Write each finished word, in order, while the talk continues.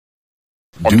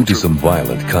Due to some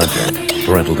violent content,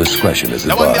 parental discretion is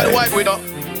advised. The white widow,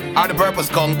 are the purpose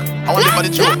skunk. I want to for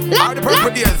the truth. Are the purple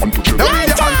days. Now we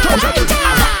the untouchable.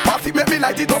 Party make me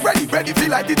light it up, ready, feel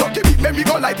light it up. Give me, make me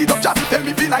go light it up. Just tell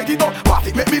me feel light it up.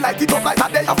 Party make me light it up like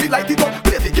that day. I feel light it up.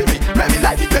 Please give me, make me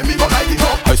light it, make me go light it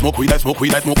up. I smoke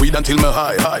weed until me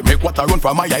high. Make water run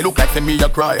from my eye, look like send me a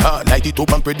cry. Light it up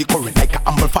and spread the current like a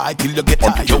amplifier till you get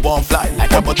high. You won't fly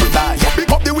like a butterfly. Pick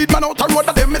up the weed man out the road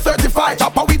and them me certify.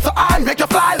 Chop a weed so I make you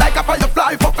fly like a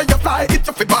firefly. Puff and you fly, it's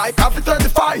a fit bike, have it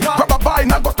certified. Grab a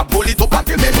vine and go to pull it up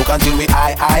until me. Look until we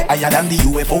higher than the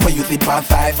UFO where you sit past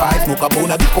sci-fi. Smoke a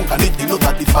bone of the funk and it still not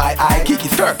satisfy. I kick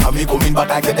it skirt and me coming back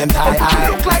like them tie.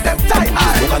 Look like them tie.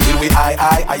 Look until we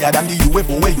higher than the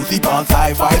UFO where you sit past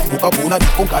sci-fi. Smoke a bone of the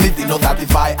funk and it still not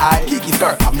satisfy. I kick it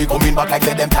skirt and me coming back like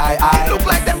them tie. Look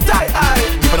like them tie.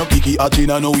 If I don't kick it a chin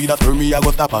and no weed that for me I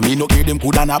go stop and me no care them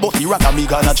could and a bossy rat and me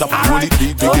gonna chop. Roll it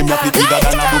big, big, me a fit bigger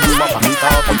than a bubble wrap and me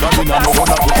talk and me no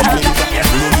gonna go and play it.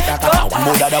 You know me tata,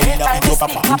 more than a weed that pick up a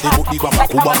pop. Say put the grandpa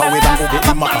Cuba away and go get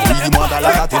him maka. We the mother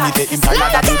like a tell me say him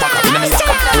tired of the back. In me a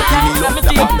cup, open me up,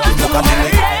 the band look at me.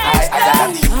 I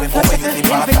got the UFO when you see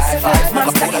past sci-fi.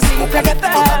 Smoke a phone and smoke a get the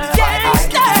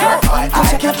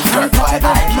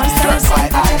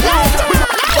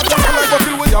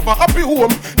have a happy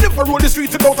home. Never roll the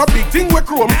streets without a big thing with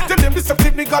chrome. Tell them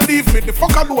deceptive nigga leave me the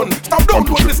fuck alone. Stop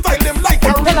download me style them like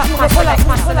a real.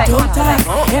 Don't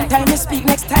talk. Anytime you speak,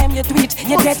 next time you tweet.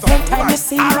 You dead anytime you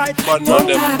sing. Don't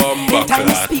talk. Anytime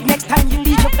you speak, next time you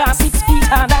leave your car 6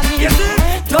 feet under me.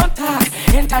 Don't talk.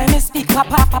 Anytime you speak,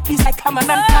 papa, please like come on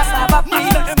and pass above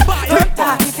me. Don't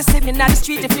talk. If you see me on the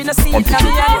street, if you don't see it, now me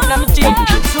out, I'm Jim.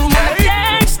 So many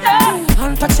gangster,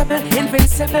 untouchable,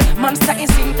 invincible, monster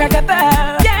is incredible.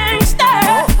 Gangster,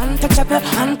 untouchable,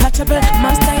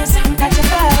 monster is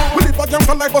untouchable. We live a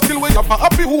gangster life but still we have a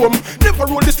happy home. Never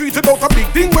roll the streets without a big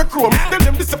thing with chrome. Tell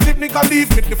them deceptive nigga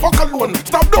leave me the fuck alone.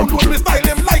 Stop download me style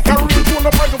them like a real phone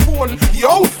up on your phone.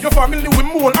 Yo, your family we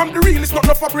moan. I'm the realest, not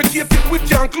no fabricated with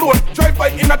can clone. Drive by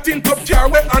in a tin top car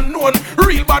well unknown.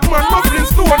 Real bad man, nothing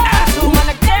stone. So man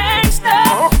a gangster,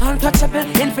 untouchable,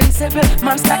 invincible,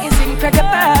 monster is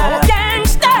incredible.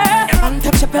 Gangster,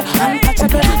 untouchable,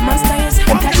 monster is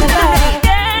untouchable.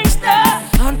 Gangster,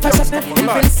 untouchable,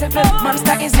 invincible,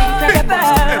 monster is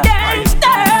incredible.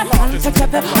 Gangster,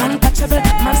 untouchable,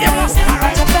 monster is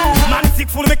untouchable. Man sick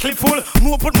full, me clip full.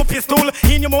 Move put my pistol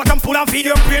in your mouth and pull and feed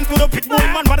your brain to the pit bull.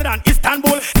 Man rather than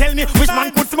Istanbul. Tell me which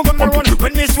man could see me gun run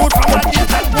when me shoot from a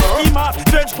distance. Schema,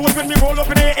 dredge pose when me roll up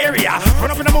in the area.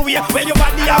 Run up in the movie, well your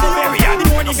body have the area. The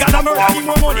more you got, the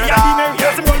more money, and the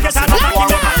merrier. Some boy get out of the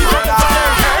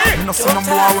me no see no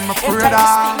boy when me afraid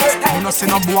of. Me no see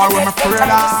no boy when me afraid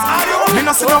of. Me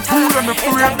no see no fool when me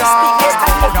afraid of.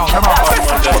 Yo, come on.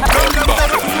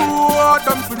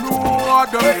 Them for no.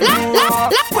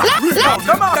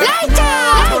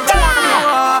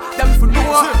 Them for no.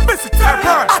 Visit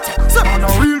her. Say man a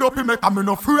real up, he make me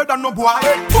no afraid of no boy.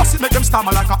 Pussy make them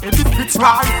stammer like a Eddie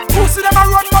Fitzroy. Pussy them a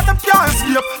run but them can't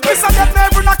escape. This a get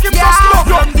never knock him just love.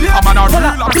 I'm an a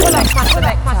real up.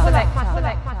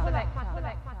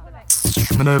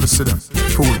 Me never see them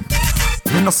fool.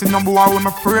 Me no see no boy when me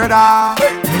afraid of.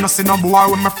 Me no see no boy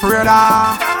when me afraid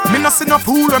of. Me no see no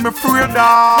fool when me afraid of.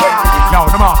 Now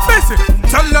come on, face it.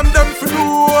 Tell them for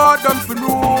know, them for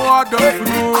know.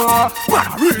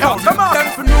 Now come on, them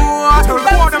for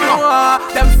know,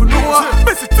 them for know.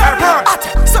 Face it, tell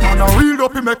her. Say man a real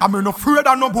up, he make me no afraid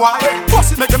of no boy.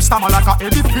 Pussy make them stammer like a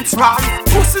Eddie Fitzroy.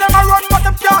 Pussy them a run but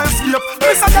them can't escape.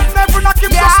 This a get never knock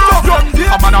him just love.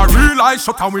 I'm on a real eye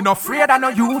shot and we no afraid of no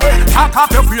you. Talk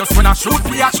off your face when I shoot,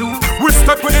 we a shoot. We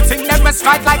step with the thing, then we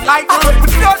strike like lightning. We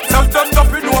don't tell them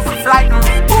up in over flight.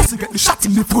 Pussy get the shot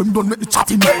in the phone, don't make the chat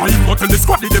in. I ain't go tell the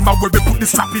squad, them a where we put the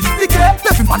strap in.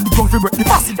 Left him on the ground, we work the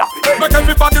pass it up. Make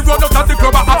everybody run out of the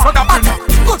club, I front of him.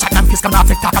 Go chat and piss, come not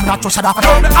take talk, I'm not just shut up. I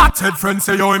know the hot-head friends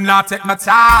say, yo, him not take my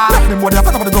time. Left him where they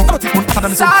front of the ground, I don't take one after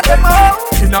them. Start them out.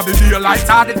 In a the daylight,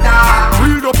 start it down.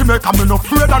 Real up, he make me no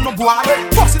afraid of no boy.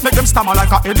 Pussy make them stammer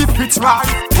like a Eddie Fitzroy.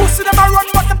 Pussy them a run,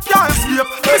 but them can't escape.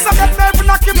 This a get never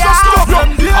knock him just love.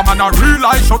 I'm on a real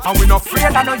eye shot and we no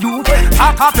afraid of no you.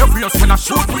 Talk off your face when I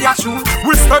shoot, we a shoot.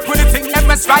 We step with the thing, then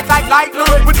we strike like lightning.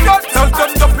 We don't tell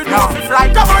them up in no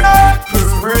flight. Come on,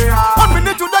 1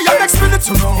 minute to the next minute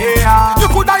to know. You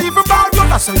coulda even bow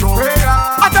down and say no.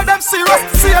 I tell them serious,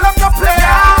 see them no play.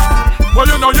 Well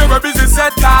you know you're a busy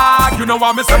set dog. You know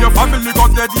why me say your family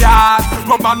got dead yard.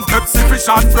 Rum and Pepsi,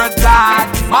 fish and bread lad.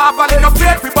 Marvel in your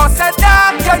plate, we bust it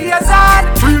down, your ears on.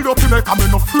 Real up in the come in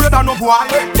no afraid of no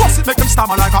boy. Pussy make them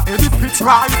stammer like a Eddie Pitch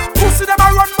ride. Pussy them a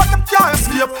run but them can't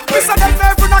escape. Me say them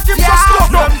never not give just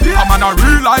love them. I'm on a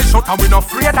real eye shot and we no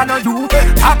afraid of no you.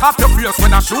 Talk off your face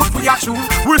when I shoot, we a shoot.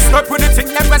 We step with the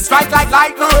thing, them we strike like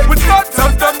lightning. We don't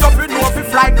tell them nothing, no fi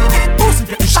flight. Pussy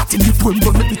get shot in the twin,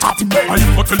 don't make me talk him. I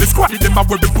ain't got to the squad, them a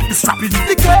where they put the strap in.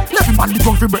 Every man the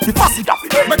gun fi break the pussy that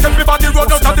fit. Make everybody run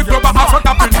out of the club and have fun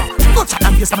tapping. Go chat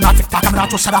and yes, I'm not TikTok, I'm not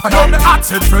to shut up. Now me hot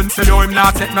said friends say yo him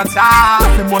not take no time.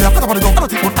 Them money I wanna go, I don't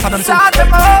think what better than so. Shut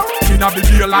them out. Inna the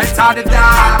daylight or the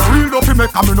dark. Real up fi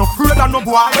make a me no afraid of no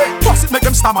boy. Pussy make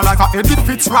them stammer like a Eddie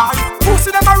Pitch ride.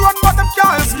 Pussy them a run but them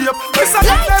can't escape. Me say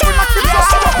them never not keep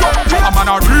us up. I'm on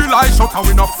a real eye shot and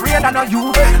we no afraid of no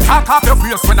you. Talk off your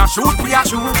face when I shoot, we a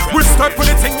shoot. We step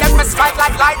with the thing, them we strike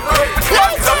like lightning.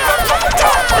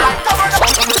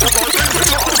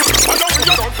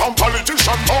 Some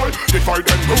politician boy, divide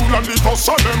and rule and leave us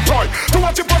on them pride. To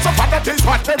what it was a fact that is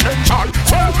what them enjoy.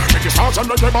 So, make the stars and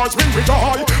the boys win with the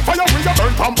high. Fire we a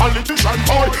burn from politician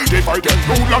boy, divide and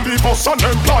rule and leave us on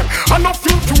them pride. And a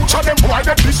few future them boy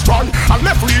that destroy. And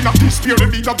left we in a despair, the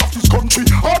leader of this country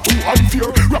are too unfair.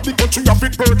 Grab the country of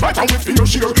it bird right and we fear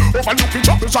sheer. Overlooking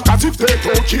troubles like as if they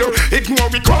don't care.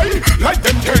 Ignore we cry, like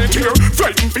them can't hear.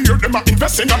 Frighten fear, them are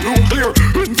investing on nuclear.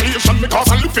 Inflation because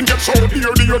a living gets so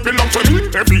dear. The earth belongs to me.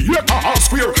 Every acre or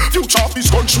square, future of this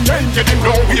country ain't getting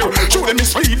nowhere. Show them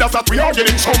misleaders that we are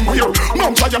getting somewhere.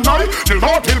 Mount Zion I, the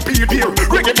Lord will be there.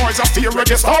 Reggae boys are steer,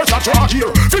 reggae stars are draw here.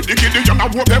 Feed the Gideon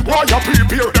and hope them boy are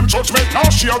prepare. Them judgment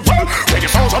last year, well, reggae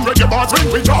stars and reggae boys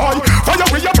ring with joy. Fire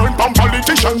we a burn from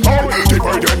politicians boy.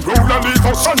 Divide and rule and leave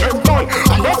us unemployed.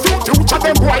 And a few future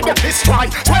them boy that destroy.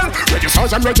 Well, reggae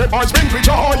stars and reggae boys ring with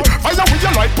joy. Fire we a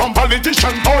light from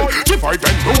politicians boy. Divide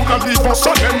and rule and leave us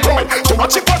unemployed. So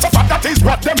much it was a fact that is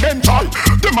what them enjoy.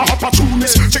 Them a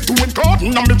opportunists. Check to in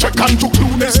garden and me check and to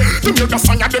clueless. Them hear the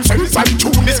song and them say it's like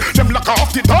tunis. Them lock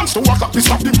off the dance to walk up the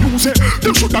stop the music.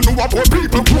 Them shoulda know about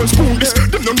people who spoon this.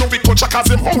 Them don't know we culture cause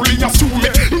them only assume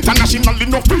it. Internationally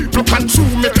no people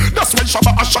consume it. That's why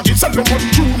Shabba Ashagi sell no much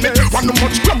tune it. Want no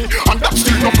much Grammy and that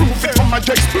still no proof it. From my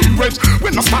experience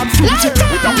when I start fusing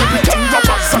with the American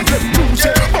rappers and them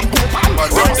music. Bumbo Pal,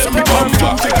 they say me come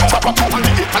music. Shabba Pal and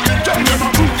the Italian them a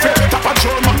prove it. Tap a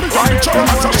German, me from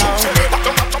German to choose it. I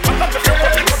don't want to put that the people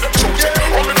they know them choose it.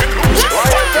 Only me lose it. Why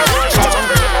is that one song?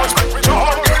 Boys make me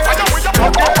joy. I know we a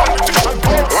proper politician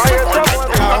boy. Why is that one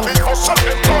song? And the hustle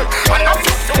them joy. And now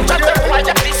you future them why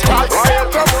you destroy. Why is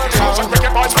that one song? And make the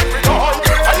boys make me joy.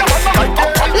 I know I'm not like a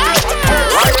politician boy.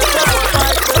 Why is that one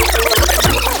song?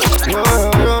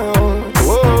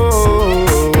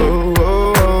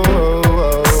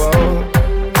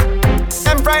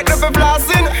 I'm frightened of a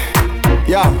blasting.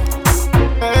 Yeah.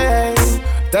 Hey,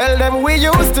 tell them we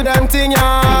used to them thing,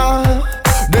 yeah.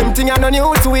 Them thing are no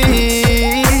new to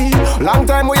we. Long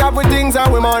time we have with things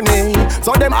and with money.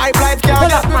 So them hype life can't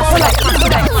get me money.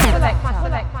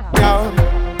 Yeah.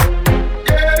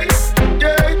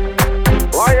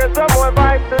 Why is some more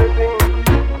vibe to sing?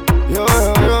 Yeah.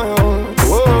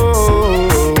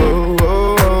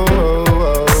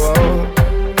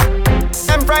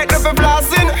 I'm frightened of a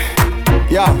blasting.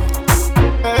 Yeah.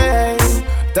 Hey,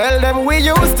 tell them we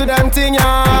used to them thing,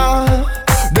 yeah.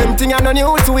 Them thing are no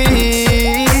new to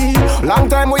we. Long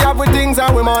time we have with things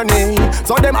and with money.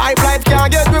 So them hype life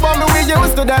can't get me, but me we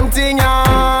used to them thing,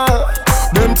 yeah.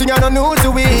 Them thing are no new to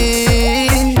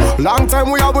we. Long time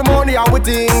we have with money and with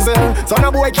things. So no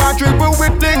boy can't triple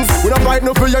with things. We don't fight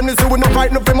no for Hennessy, we don't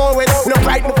fight no for more weight. We don't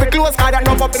fight no for clothes, cause that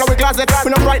no up in our closet.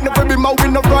 We don't fight no for Bimmer,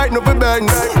 we don't fight no for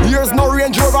Benz. Here's no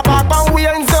Range Rover park and we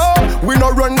ain't so. We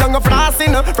no run down a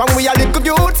flossing. From we a little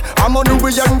cute, I'm on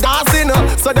we young dancing.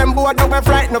 So them boy don't be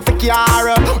frightened for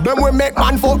car. Them we make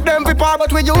man fuck them for power,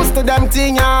 but we used to them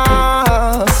thing,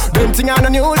 yeah. Them thing are no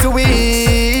new to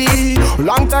we.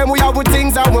 Long time we have with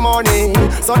things and with money.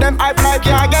 So them hype like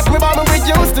can't get me, but we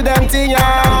used to them thing,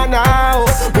 yeah. Now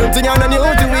them thing are no new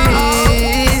to we.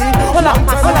 Long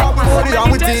time we have with money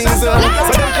and with things. So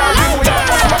them can't do it.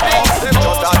 Them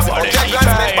just dance about get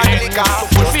glance make by the liquor.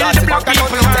 Feel the black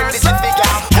people first.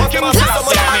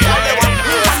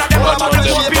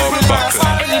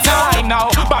 Anytime now,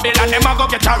 Babylon them a go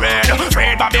get a red.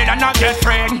 Red Babylon a get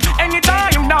friend.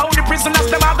 Anytime now, the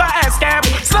prisoners them a go escape.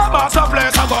 Some boss a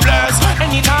bless a go bless.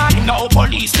 Anytime now,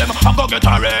 police them a go get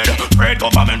a red. Red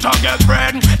government a get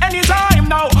friend. Anytime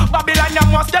now, Babylon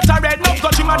them must get a red. No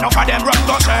touching man, enough of them run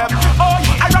go share. Oh,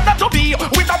 I'd rather to be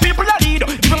with the people that lead.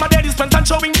 Even my daily spent and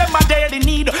showing them my daily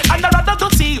need. And I'd rather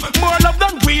to see more love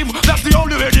than grief. That's the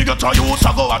only way to get what I use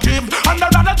to go achieve. And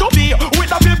I'd rather to be with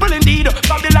the people indeed.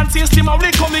 Babylon system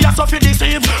only come here so fi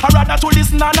deceive. I'd rather to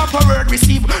listen and not a word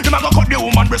receive. Them a go cut the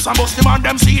woman breast and bust them on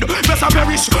them seed. Best a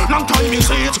perish, long time in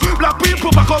see it. Black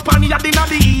people back up and yard in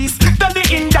the east. Tell the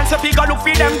Indians if they go look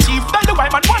for them chief. Tell the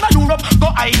white man wanna Europe go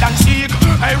hide and seek.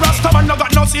 Hey Rasta man no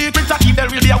got no secret to keep. There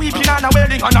will be a weeping and a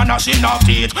wedding and a gnashing of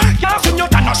teeth. Can't see you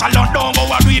and no salon don't go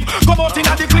a read. Come out in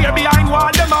the clear behind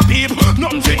wall them a peep.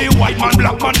 Nothing for the white man,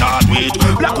 black man not wait.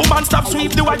 Black woman stop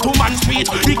sweep the white woman street.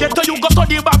 He get to you go to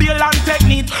the Babylon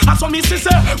technique. And so me say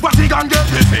what he can get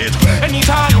with it.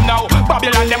 Anytime now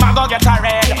Babylon them a go get a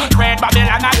red. Red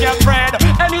Babylon a get red.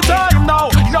 Anytime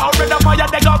now you already fire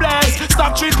they go bless.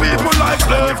 Stop treat people like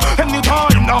slave.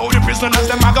 Anytime now the prisoners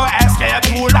them a go escape.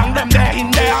 Too long them there in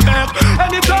their bed.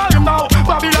 Anytime now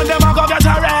Babylon them a go get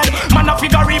a red. Man a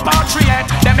figure repatriate.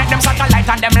 They make them satellite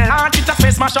and them launch it to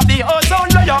space. Smash up the ozone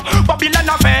layer. Babylon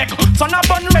a fake. Son a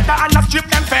bun redder and a strip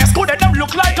them face. Could they them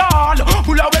look like all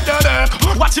who love with the deck.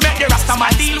 Watch you make the Rasta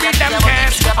man deal with them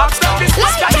case. Ask them this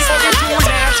was the only too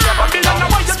late. Babylon a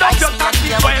why you don't just not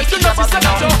the way. You know it's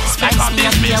not so. Like on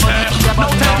this mistake. No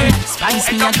tell me. Spice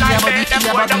me and your body for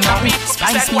your body now.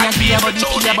 Spice me and your body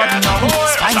for your body now.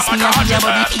 Spice me and your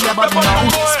body for your body now.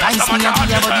 Spice me and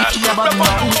your body for your body now.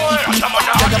 If me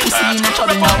get your pussy in a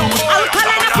trouble now.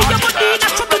 Alkaline for your body in a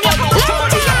trouble now.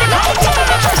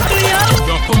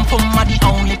 Your pum pum are the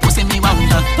only pussy me want.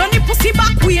 Turn the pussy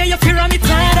back where you feel me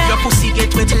tired. Your pussy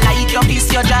get wet like your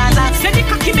piece your jaws. Send the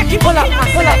cocky make it pull up.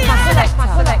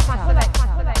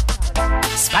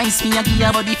 Spice me and give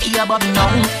your body for your body now.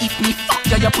 If me fuck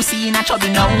your pussy in a trouble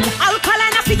now.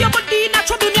 Alkaline for your body in a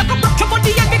trouble. You can rock your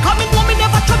body and becoming woman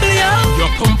never trouble you.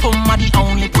 Your pum pum are the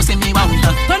only pussy me want.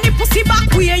 Turn the pussy back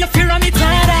where you feel me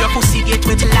tired. Your pussy get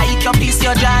wet like your piece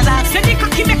your jaws. Send the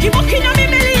cocky make it buck in a me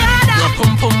milliard. Your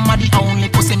pum pum are the only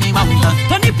pussy me want.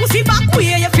 Turn the pussy back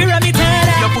where you feel me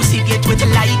tired. Your pussy get wet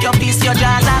like your piece your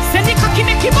jaws. Send the cocky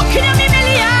make it buck in a me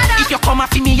milliard. If you come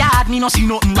off in me yard, me no see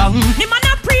nothing wrong. Me man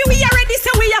a pre we already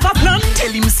say we have a plan.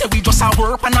 Tell him say we just a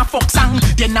work and a fuck song.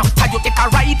 Then after you take a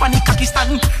ride on the cocky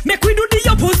stand. Make we do the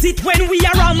opposite when we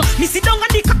are ram. Me sit down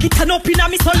and the cocky turn up in a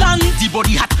me so long. The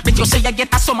body hot, bet you say you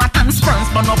get a summer tan. Sperms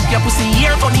burn up your pussy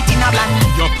here, turn it in a bland.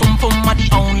 Your pum pum are the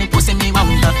only pussy me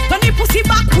want. Turn the pussy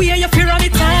back where you feel on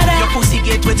it harder. Your pussy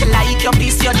get wet like your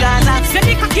piece your jaws. Send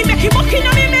the cocky make it buck in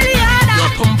a me milliard.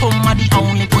 Your pum pum are the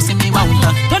only pussy me want.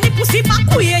 Turn the pussy back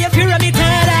where you feel on it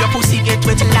harder. Your pussy get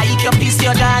wet like your piece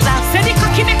your jaws. Send the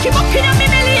cocky make it buck in a me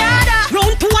milliard.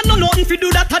 Round two and no nothing fi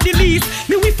do that at the least.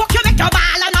 Me we fuck you make a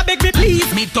ball and I beg me please.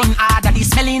 Me done hard at the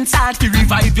smelling salt to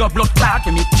revive your blood clot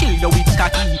when me kill you with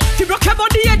cocky. Fi broke your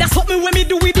body yeah, that's something when me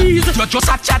do with these. You're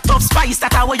just a chat of spice,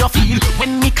 that's how you feel.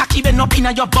 When me cocky bend up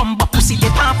inna your bumbo pussy,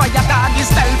 the palm for your doggy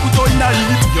style put on the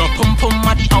heat. Your pum pum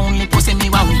are the only pussy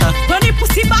me want. Turn the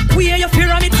pussy back where you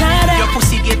feel on it harder. Your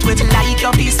pussy get wet like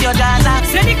your piece your jaws.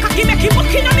 Send the cocky make it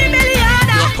buck inna me milliard.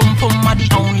 Your pum pum are the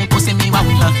only pussy me want.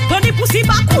 Turn the pussy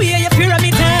back where you feel on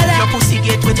it harder. Your pussy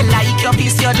get wet like your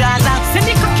piece your jaws. Send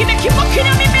the cocky make it buck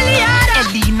inna me milliard.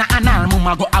 Elena and her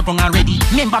mama go agong already.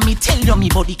 Remember me tell you me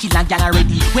body kill a gal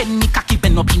already. When me cocky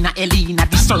bend up inna Elena,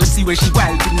 the Cersei where she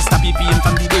wild couldn't stop it being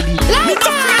from the belly. Me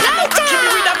tough friend about to kill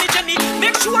with a me Jenny.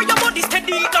 Make sure your body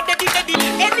steady, not deady.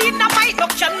 Elena might not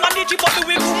can manage it, but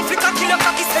we room fi cocky your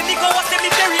cocky steady go a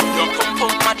cemetery. Your pum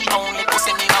pum are the only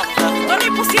pussy me want. Turn the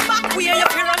pussy back where you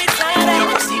feel on it harder. Your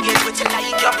pussy get wet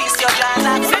like your piece your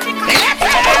jaws. Send the cocky.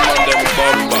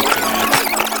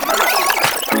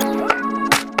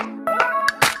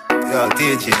 Yo,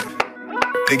 teach it.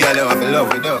 The girl you have in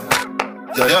love with her.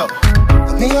 Yo.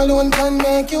 Me alone can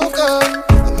make you come.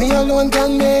 Me alone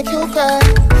can make you cry.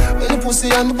 When the pussy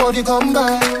and the body come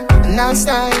by. Last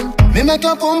time, me make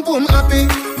your pum pum happy.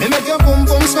 Me make your pum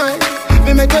pum smile.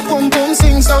 Me make your pum pum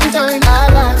sing sometime. La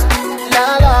la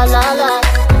la la la la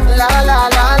la la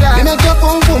la la. Me make your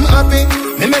pum pum happy.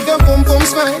 Me make your pum pum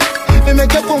smile. Me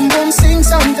make your pum pum sing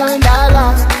sometime. La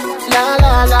la la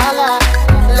la la la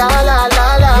la la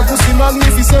la la. Your pussy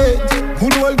magnificent.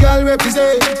 Good old girl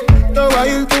represent. No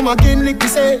while to my kin lick the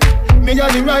say. Me a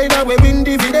the rider we win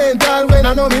dividend. All when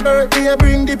I know me birthday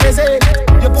bring the present.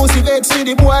 Your pussy vex see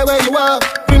the boy where you are.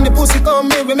 Bring the pussy come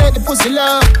here we make the pussy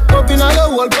laugh. Up in a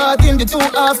low old part in the 2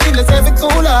 half till it's every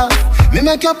cooler. Me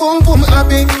make your pum pum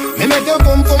happy. Me make your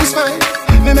pum pum smile.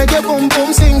 Me make your pum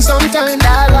pum sing sometime.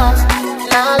 La la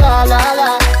la la la la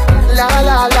la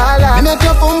la la la. Me make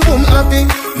your pum pum happy.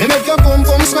 Me make your pum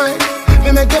pum smile.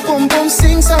 Me make your pum pum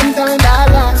sing sometime. La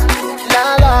la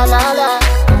la la la la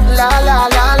la la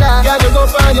la la. Girl, you go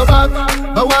find your back,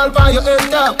 but while find your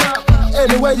head top.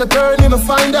 Anyway you turn, you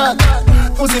find that.